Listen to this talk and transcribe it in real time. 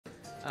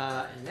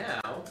And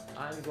now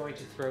I'm going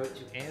to throw it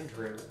to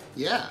Andrew.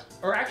 Yeah.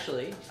 Or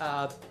actually,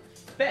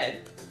 Ben.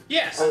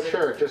 Yes. Oh,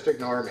 sure. Just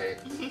ignore me.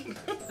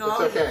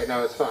 No, It's okay.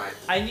 No, it's fine.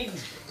 I need.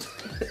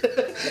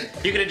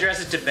 You can address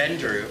it to Ben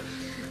Drew.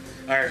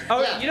 Or...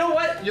 Oh, Yeah. you know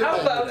what? You're How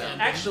Ben about Drew.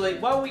 actually?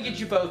 Why don't we get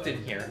you both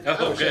in here?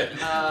 Oh, good. shit.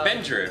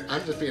 Ben Drew.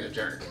 I'm just being a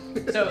jerk.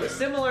 So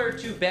similar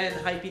to Ben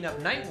hyping up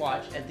Night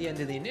Watch at the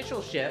end of the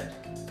initial shift,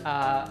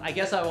 I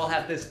guess I will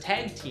have this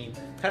tag team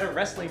cut a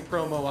wrestling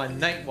promo on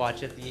Night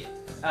Watch at the.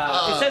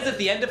 It says at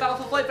the end of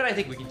Alpha Flight, but I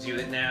think we can do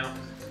it now.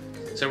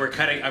 So I'm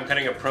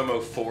cutting a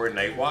promo for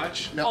Night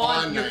Watch? No,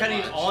 You're Night cutting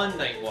Watch. it on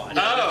Night Watch.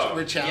 Oh!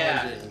 We're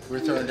challenging. Yeah. We're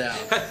throwing down.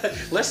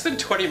 Less than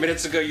 20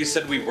 minutes ago you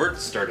said we weren't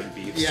starting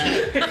beefs. Yeah.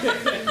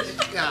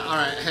 Yeah,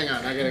 alright, hang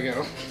on. I gotta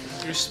go.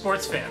 You're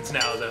sports fans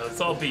now, though.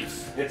 It's all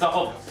beef. It's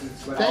all...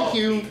 Thank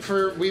you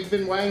for We've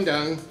Been Wang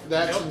Dung.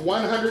 That's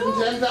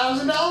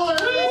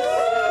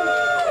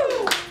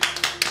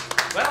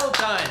 $110,000. Well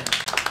done.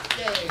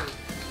 Yay.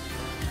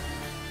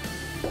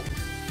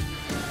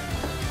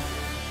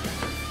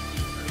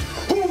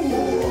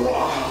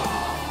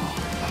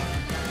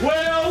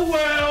 Well,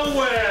 well,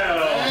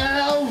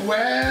 well.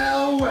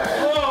 Well.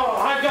 Oh,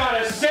 I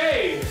gotta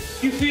say,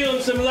 you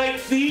feeling some light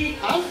feet?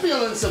 I'm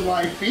feeling some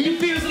light It feet.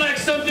 feels like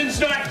something's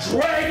not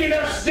dragging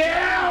us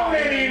down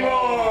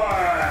anymore.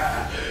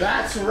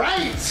 That's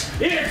right.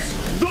 It's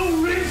the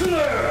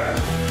Rizzler,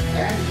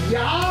 And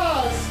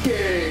Yas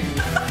King.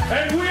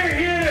 and we're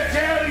here to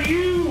tell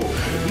you,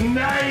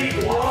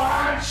 Night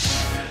Watch,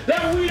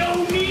 that we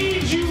don't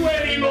need you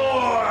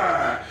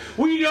anymore.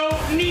 We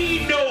don't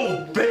need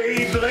no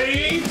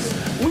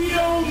Beyblades. We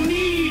don't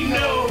need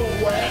no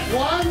Wet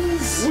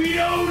ones. We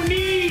don't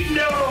need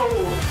no.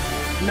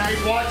 Night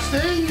Watch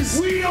things.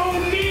 We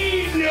don't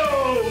need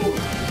no.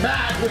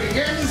 Matt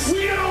Wiggins.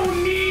 We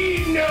don't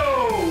need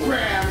no.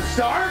 Graham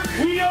Stark.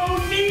 We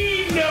don't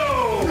need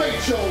no.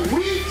 Rachel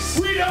Weeks.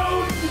 We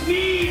don't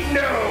need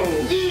no.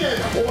 Ian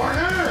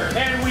Horner.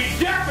 And we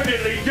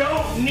definitely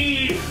don't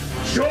need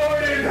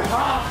Jordan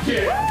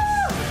Hopkins.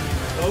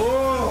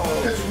 Oh.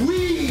 Because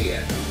we're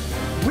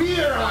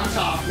on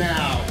top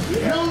now.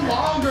 No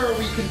longer are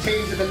we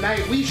contained to the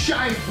night. We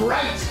shine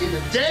bright in the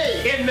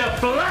day. In the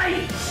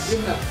flight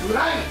In the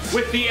flight.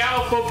 with the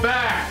Alpha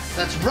Bats.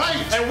 That's right.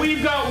 And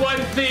we've got one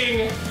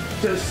thing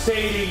to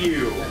say to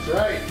you. That's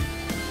right.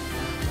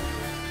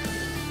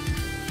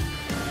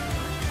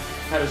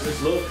 How does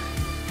this look?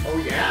 Oh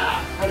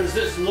yeah. How does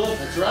this look?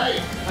 That's right.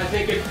 I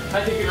think it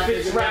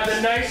fits it rather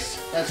does.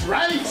 nice. That's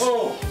right.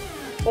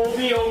 Oh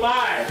me, oh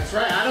my. That's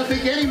right. I don't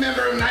think any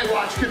member of Night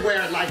Watch could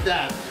wear it like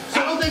that.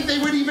 I don't think they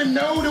would even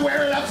know to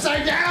wear it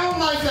upside down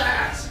like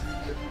that.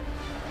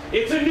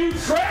 It's a new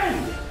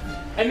trend.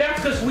 And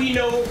that's because we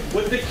know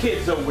what the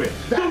kids are with.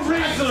 That's the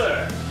right.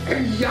 Rizzler.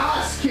 And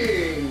Yas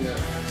King.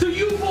 So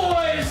you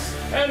boys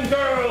and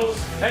girls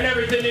and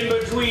everything in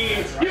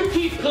between, you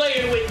keep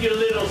playing with your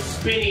little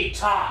spinny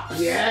tops.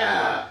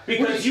 Yeah.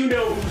 Because you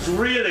know who's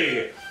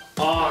really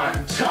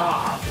on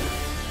top.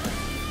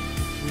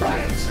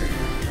 Right.